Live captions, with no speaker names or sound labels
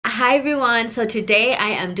Hi everyone, so today I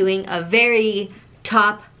am doing a very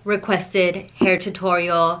top requested hair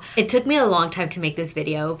tutorial. It took me a long time to make this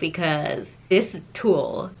video because this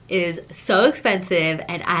tool is so expensive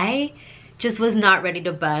and I just was not ready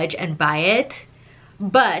to budge and buy it,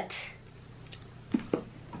 but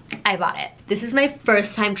I bought it. This is my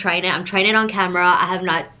first time trying it. I'm trying it on camera. I have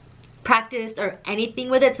not practiced or anything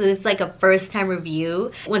with it, so this is like a first time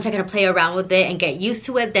review. Once I kind of play around with it and get used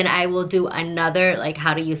to it, then I will do another like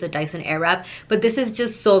how to use the Dyson Airwrap, but this is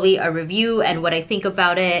just solely a review and what I think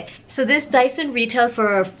about it. So this Dyson retails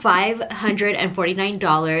for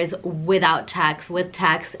 $549 without tax. With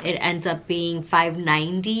tax it ends up being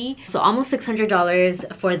 $590, so almost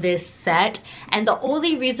 $600 for this set. And the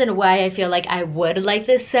only reason why I feel like I would like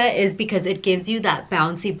this set is because it gives you that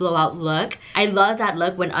bouncy blowout look. I love that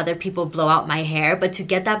look when other people blow out my hair, but to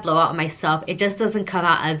get that blowout myself, it just doesn't come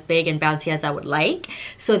out as big and bouncy as I would like.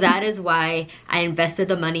 So that is why I invested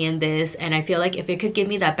the money in this, and I feel like if it could give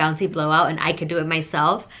me that bouncy blowout and I could do it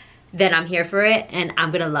myself, then I'm here for it and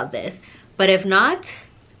I'm gonna love this. But if not,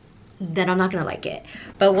 then I'm not gonna like it,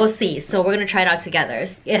 but we'll see. So we're gonna try it out together.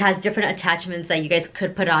 It has different attachments that you guys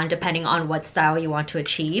could put on depending on what style you want to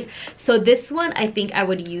achieve. So this one I think I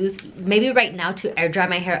would use maybe right now to air dry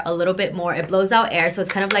my hair a little bit more. It blows out air, so it's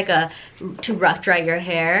kind of like a to rough dry your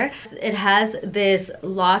hair. It has this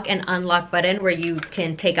lock and unlock button where you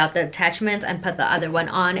can take out the attachments and put the other one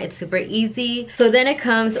on. It's super easy. So then it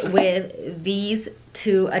comes with these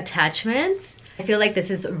two attachments. I feel like this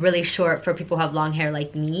is really short for people who have long hair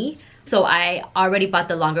like me, so I already bought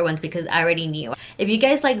the longer ones because I already knew. If you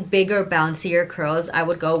guys like bigger, bouncier curls, I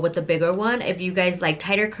would go with the bigger one. If you guys like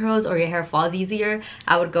tighter curls or your hair falls easier,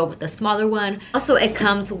 I would go with the smaller one. Also, it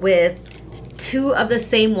comes with two of the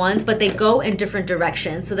same ones, but they go in different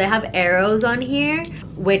directions. So they have arrows on here,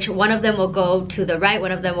 which one of them will go to the right,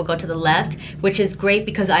 one of them will go to the left, which is great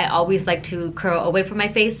because I always like to curl away from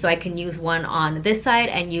my face, so I can use one on this side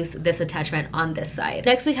and use this attachment on this side.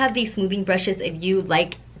 Next we have these smoothing brushes. If you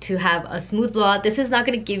like to have a smooth blowout, this is not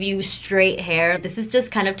going to give you straight hair. This is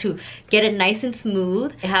just kind of to get it nice and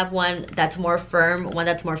smooth. I have one that's more firm, one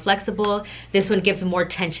that's more flexible. This one gives more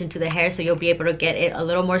tension to the hair, so you'll be able to get it a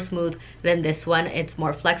little more smooth than this one. It's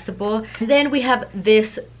more flexible. And then we have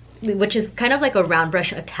this, which is kind of like a round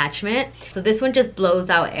brush attachment. So this one just blows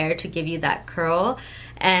out air to give you that curl,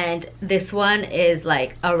 and this one is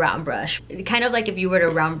like a round brush, kind of like if you were to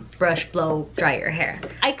round brush blow dry your hair.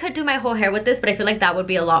 I could do my whole hair with this, but I feel like that would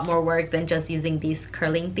be a lot more work than just using these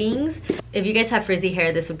curling things. If you guys have frizzy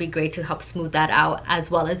hair, this would be great to help smooth that out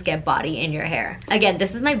as well as get body in your hair. Again,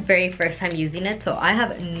 this is my very first time using it, so I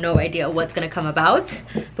have no idea what's gonna come about,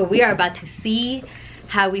 but we are about to see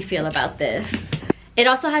how we feel about this. It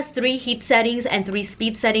also has 3 heat settings and 3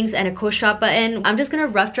 speed settings and a cool shot button. I'm just gonna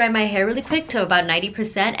rough dry my hair really quick to about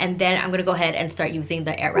 90%, and then I'm gonna go ahead and start using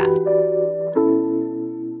the Airwrap.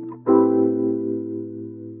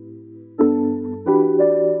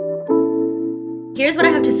 Here's what I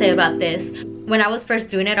have to say about this. When I was first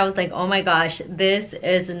doing it, I was like, oh my gosh, this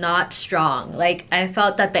is not strong. Like, I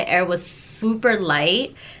felt that the air was super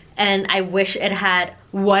light, and I wish it had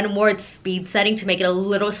one more speed setting to make it a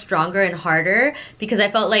little stronger and harder, because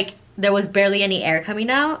I felt like there was barely any air coming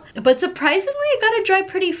out. But surprisingly, it got to dry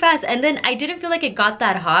pretty fast, and then I didn't feel like it got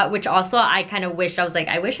that hot, which also I kind of wished. I was like,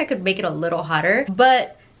 I wish I could make it a little hotter.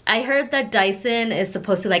 But I heard that Dyson is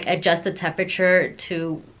supposed to like adjust the temperature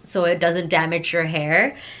to so it doesn't damage your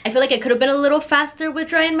hair. I feel like it could have been a little faster with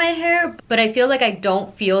drying my hair, but I feel like I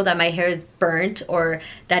don't feel that my hair is burnt or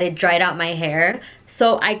that it dried out my hair.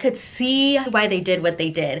 So I could see why they did what they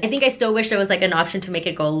did. I think I still wish there was like an option to make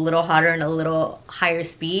it go a little hotter and a little higher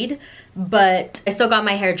speed, but I still got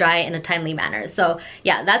my hair dry in a timely manner. So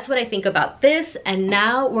yeah, that's what I think about this. And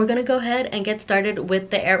now we're gonna go ahead and get started with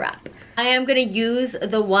the Airwrap. I am gonna use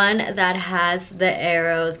the one that has the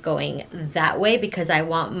arrows going that way because I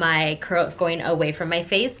want my curls going away from my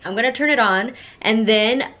face. I'm gonna turn it on, and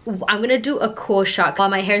then I'm gonna do a cool shot. While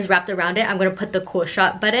my hair is wrapped around it, I'm gonna put the cool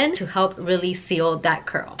shot button to help really seal that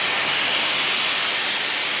curl.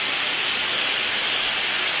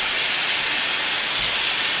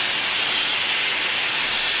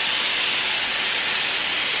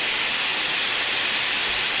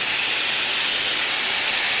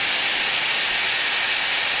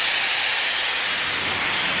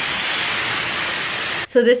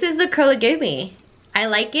 So this is the curl it gave me. I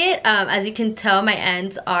like it. As you can tell, my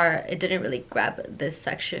ends are, it didn't really grab this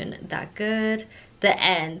section that good. The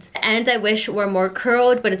ends I wish were more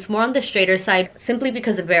curled, but it's more on the straighter side simply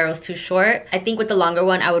because the barrel's too short. I think with the longer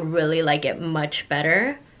one, I would really like it much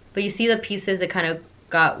better. But you see the pieces, it kind of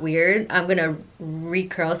got weird. I'm gonna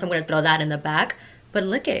recurl, so I'm gonna throw that in the back. But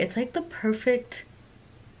look at it, it's like the perfect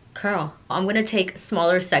curl. I'm gonna take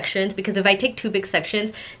smaller sections because if I take two big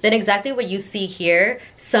sections, then exactly what you see here,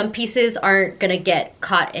 some pieces aren't gonna get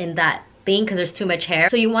caught in that thing because there's too much hair.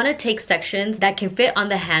 So you want to take sections that can fit on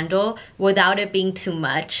the handle without it being too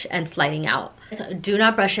much and sliding out. So do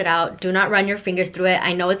not brush it out, do not run your fingers through it.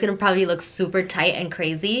 I know it's gonna probably look super tight and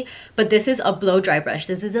crazy, but this is a blow dry brush.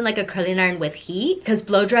 This isn't like a curling iron with heat, because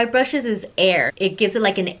blow dry brushes is air. It gives it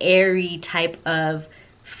like an airy type of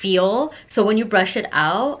feel, so when you brush it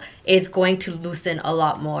out, it's going to loosen a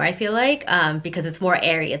lot more, I feel like, because it's more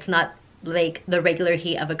airy. It's not like the regular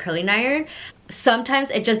heat of a curling iron. Sometimes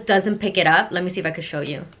it just doesn't pick it up. Let me see if I could show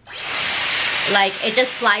you. Like, it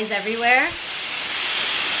just flies everywhere.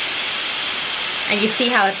 And you see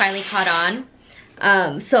how it finally caught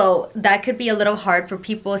on. So that could be a little hard for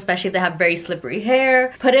people, especially if they have very slippery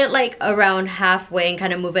hair. Put it like around halfway and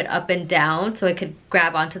kind of move it up and down so it could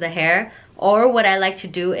grab onto the hair. Or what I like to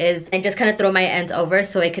do is I just kind of throw my ends over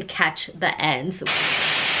so it could catch the ends.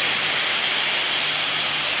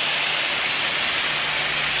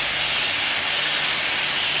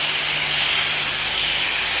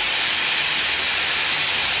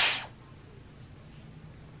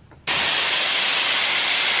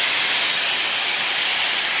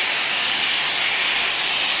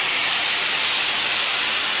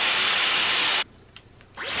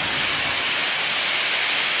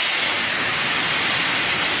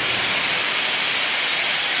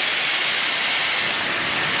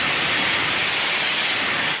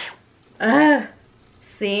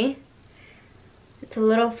 See? It's a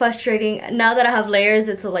little frustrating. Now that I have layers,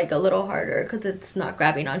 it's like a little harder because it's not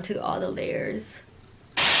grabbing onto all the layers.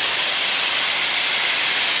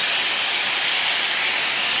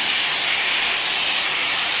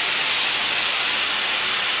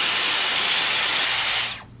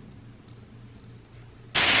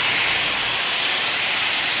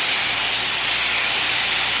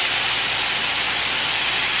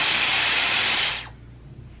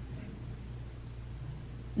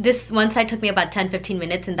 This one side took me about 10-15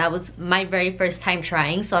 minutes, and that was my very first time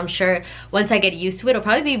trying, so I'm sure once I get used to it, it'll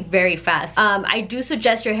probably be very fast. I do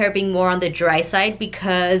suggest your hair being more on the dry side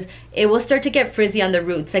because it will start to get frizzy on the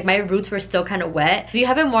roots. Like, my roots were still kind of wet. If you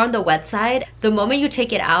have it more on the wet side, the moment you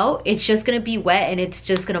take it out, it's just gonna be wet and it's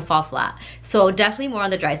just gonna fall flat. So definitely more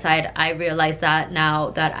on the dry side. I realized that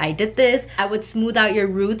now that I did this. I would smooth out your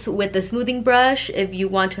roots with the smoothing brush if you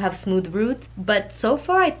want to have smooth roots. But so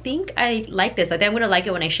far, I think I like this. I think I'm gonna like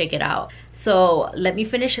it when I shake it out. So let me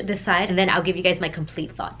finish this side and then I'll give you guys my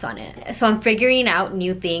complete thoughts on it. So I'm figuring out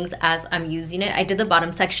new things as I'm using it. I did the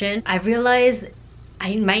bottom section. I realized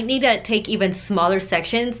I might need to take even smaller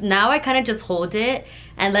sections. Now I kind of just hold it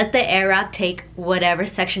and let the Airwrap take whatever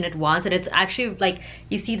section it wants. And it's actually like,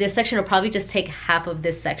 you see this section will probably just take half of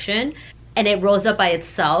this section and it rolls up by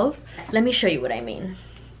itself. Let me show you what I mean.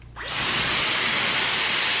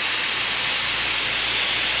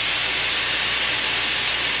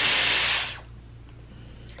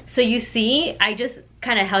 So you see, I just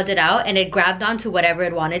kind of held it out and it grabbed onto whatever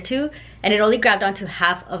it wanted to, and it only grabbed onto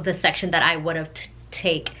half of the section that I would have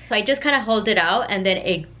take. So I just kind of hold it out and then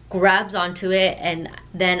it grabs onto it and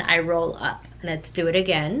then I roll up. Let's do it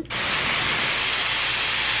again.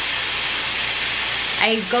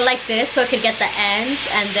 I go like this so I could get the ends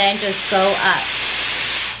and then just go up.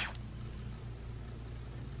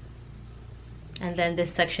 And then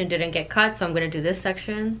this section didn't get cut, so I'm gonna do this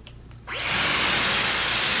section.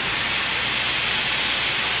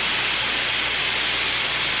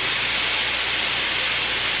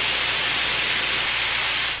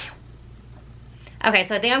 Okay,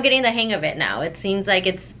 so I think I'm getting the hang of it now. It seems like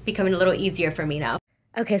it's becoming a little easier for me now.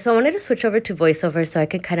 Okay, so I wanted to switch over to voiceover so I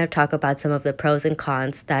could kind of talk about some of the pros and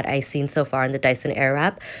cons that I've seen so far in the Dyson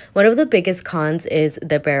Airwrap. One of the biggest cons is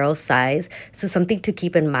the barrel size. So something to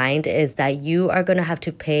keep in mind is that you are going to have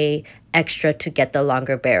to pay extra to get the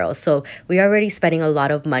longer barrel. So we're already spending a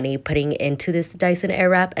lot of money putting into this Dyson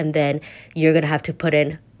Airwrap, and then you're going to have to put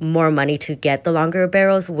in more money to get the longer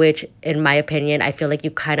barrels, which in my opinion, I feel like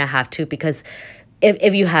you kind of have to, because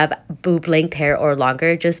if you have boob length hair or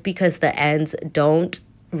longer, just because the ends don't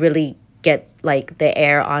really get like the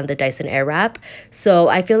air on the Dyson Airwrap. So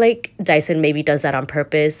I feel like Dyson maybe does that on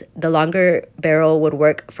purpose. The longer barrel would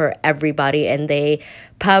work for everybody, and they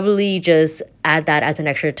probably just add that as an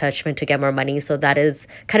extra attachment to get more money. So that is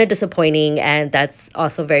kind of disappointing, and that's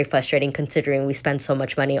also very frustrating considering we spend so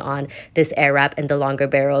much money on this Airwrap, and the longer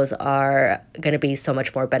barrels are going to be so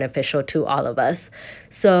much more beneficial to all of us.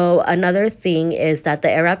 So another thing is that the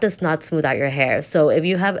Airwrap does not smooth out your hair. So if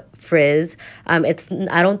you have frizz, I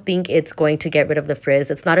don't think it's going to get rid of the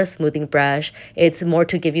frizz. It's not a smoothing brush. It's more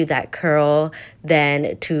to give you that curl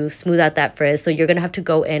than to smooth out that frizz. So you're going to have to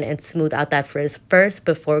go in and smooth out that frizz first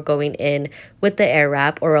before going in with the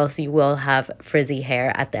Airwrap, or else you will have frizzy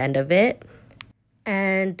hair at the end of it.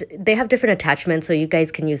 And they have different attachments, so you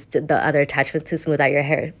guys can use the other attachments to smooth out your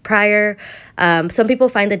hair prior. Some people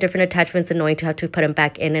find the different attachments annoying to have to put them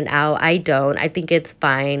back in and out. I don't. I think it's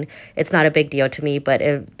fine. It's not a big deal to me, but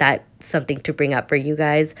if that's something to bring up for you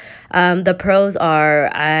guys. The pros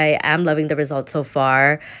are I am loving the results so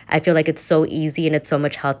far. I feel like it's so easy and it's so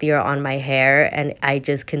much healthier on my hair, and I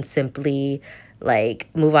just can simply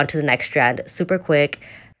like move on to the next strand super quick.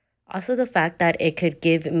 Also, the fact that it could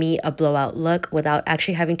give me a blowout look without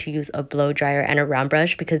actually having to use a blow dryer and a round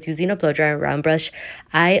brush, because using a blow dryer and round brush,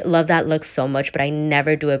 I love that look so much, but I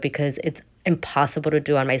never do it because it's impossible to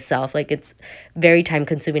do on myself. Like, it's very time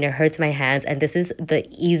consuming. It hurts my hands, and this is the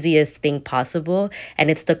easiest thing possible, and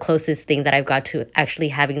it's the closest thing that I've got to actually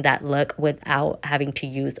having that look without having to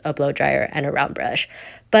use a blow dryer and a round brush.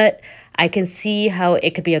 But I can see how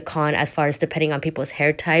it could be a con as far as depending on people's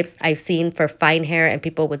hair types. I've seen for fine hair and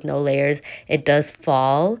people with no layers, it does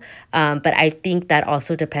fall. But I think that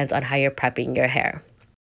also depends on how you're prepping your hair.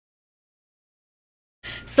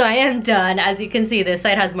 So I am done. As you can see, this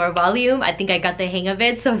side has more volume. I think I got the hang of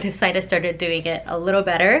it, so this side I started doing it a little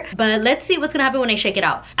better. But let's see what's gonna happen when I shake it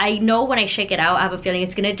out. I know when I shake it out, I have a feeling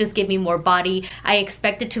it's gonna just give me more body. I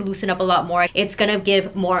expect it to loosen up a lot more. It's gonna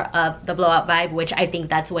give more of the blowout vibe, which I think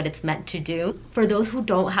that's what it's meant to do. For those who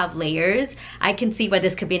don't have layers, I can see why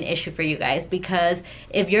this could be an issue for you guys, because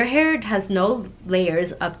if your hair has no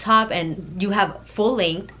layers up top and you have full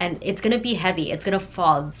length, and it's gonna be heavy, it's gonna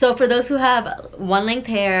fall. So for those who have one length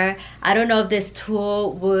hair, I don't know if this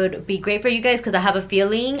tool would be great for you guys, because I have a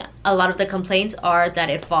feeling a lot of the complaints are that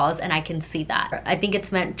it falls, and I can see that. I think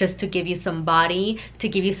it's meant just to give you some body, to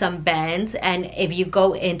give you some bends, and if you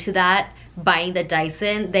go into that buying the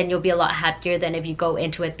Dyson, then you'll be a lot happier than if you go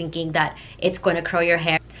into it thinking that it's going to curl your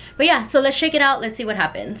hair. But yeah, so let's shake it out. Let's see what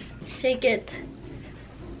happens. Shake it.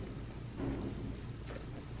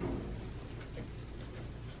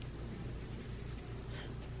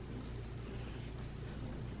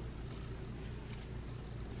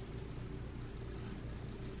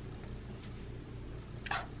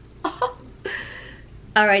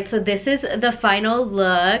 Alright, so this is the final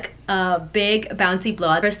look. Big bouncy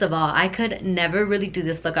blowout. First of all, I could never really do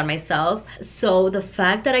this look on myself, so the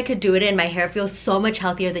fact that I could do it in my hair feels so much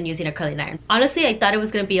healthier than using a curling iron. Honestly, I thought it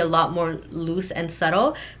was going to be a lot more loose and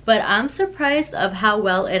subtle, but I'm surprised of how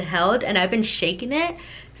well it held, and I've been shaking it.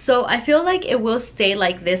 So I feel like it will stay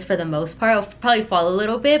like this for the most part. It'll probably fall a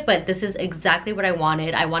little bit, but this is exactly what I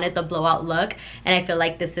wanted. I wanted the blowout look, and I feel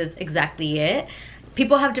like this is exactly it.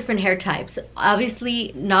 People have different hair types.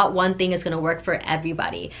 Obviously, not one thing is going to work for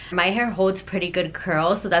everybody. My hair holds pretty good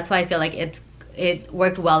curl, so that's why I feel like it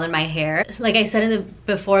worked well in my hair. Like I said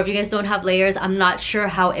before, if you guys don't have layers, I'm not sure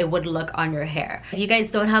how it would look on your hair. If you guys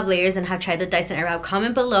don't have layers and have tried the Dyson Airwrap,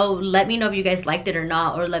 comment below. Let me know if you guys liked it or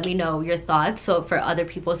not, or let me know your thoughts so for other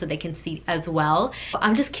people so they can see as well.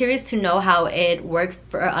 I'm just curious to know how it works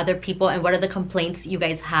for other people and what are the complaints you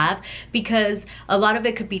guys have, because a lot of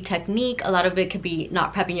it could be technique, a lot of it could be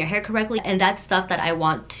not prepping your hair correctly, and that's stuff that I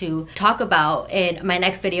want to talk about in my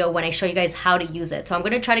next video when I show you guys how to use it. So I'm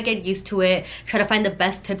going to try to get used to it, try to find the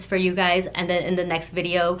best tips for you guys, and then in the next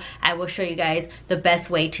video I will show you guys the best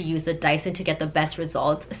way to use the Dyson to get the best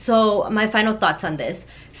results. So my final thoughts on this: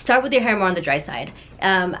 start with your hair more on the dry side.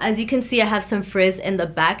 As you can see, I have some frizz in the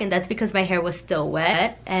back, and that's because my hair was still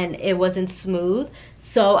wet and it wasn't smooth.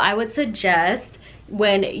 So I would suggest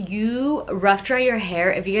when you rough dry your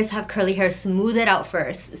hair, if you guys have curly hair, smooth it out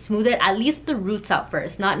first. Smooth it, at least the roots out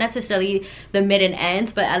first, not necessarily the mid and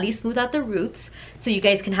ends, but at least smooth out the roots so you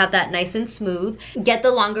guys can have that nice and smooth. Get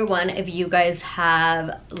the longer one if you guys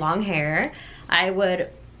have long hair. I would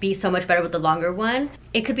be so much better with the longer one.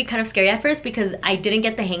 It could be kind of scary at first because I didn't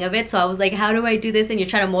get the hang of it, so I was like, how do I do this? And you're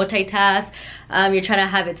trying to multitask, you're trying to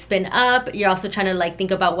have it spin up, you're also trying to like think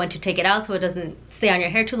about when to take it out so it doesn't stay on your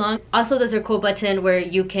hair too long. Also, there's a cool button where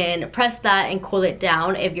you can press that and cool it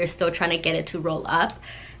down if you're still trying to get it to roll up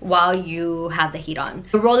while you have the heat on.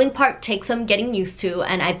 The rolling part takes some getting used to,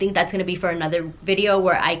 and I think that's going to be for another video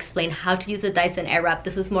where I explain how to use the Dyson Airwrap.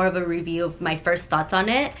 This was more of a review of my first thoughts on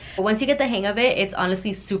it. But once you get the hang of it, it's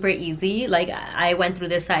honestly super easy. Like, I went through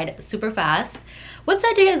this side super fast. What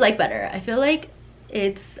side do you guys like better? I feel like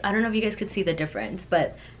I don't know if you guys could see the difference,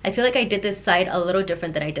 but I feel like I did this side a little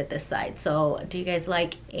different than I did this side. So do you guys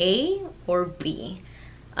like A or B?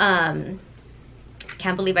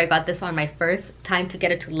 Can't believe I got this on my first time to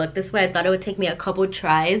get it to look this way. I thought it would take me a couple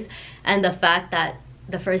tries, and the fact that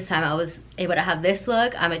the first time I was able to have this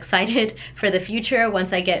look. I'm excited for the future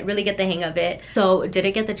once I really get the hang of it. So did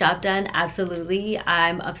it get the job done? Absolutely.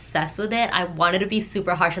 I'm obsessed with it. I wanted to be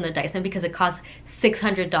super harsh on the Dyson because it costs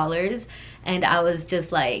 $600, and I was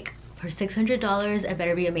just like, for $600 it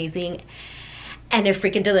better be amazing, and it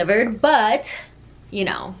freaking delivered. But you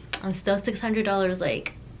know, I'm still $600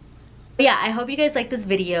 like. But yeah, I hope you guys like this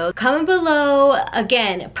video. Comment below,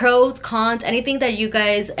 again, pros, cons, anything that you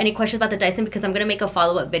guys, any questions about the Dyson, because I'm gonna make a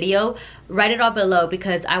follow-up video. Write it all below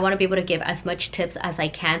because I want to be able to give as much tips as I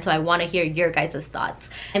can, so I want to hear your guys' thoughts.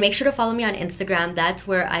 And make sure to follow me on Instagram. That's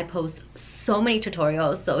where I post so many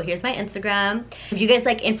tutorials. So here's my Instagram. If you guys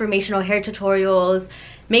like informational hair tutorials,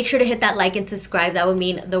 make sure to hit that like and subscribe. That would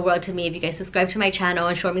mean the world to me if you guys subscribe to my channel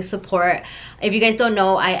and show me support. If you guys don't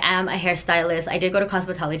know, I am a hairstylist. I did go to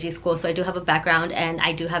cosmetology school, so I do have a background and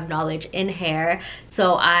I do have knowledge in hair.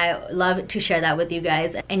 So I love to share that with you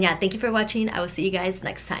guys. And yeah, thank you for watching. I will see you guys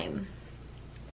next time.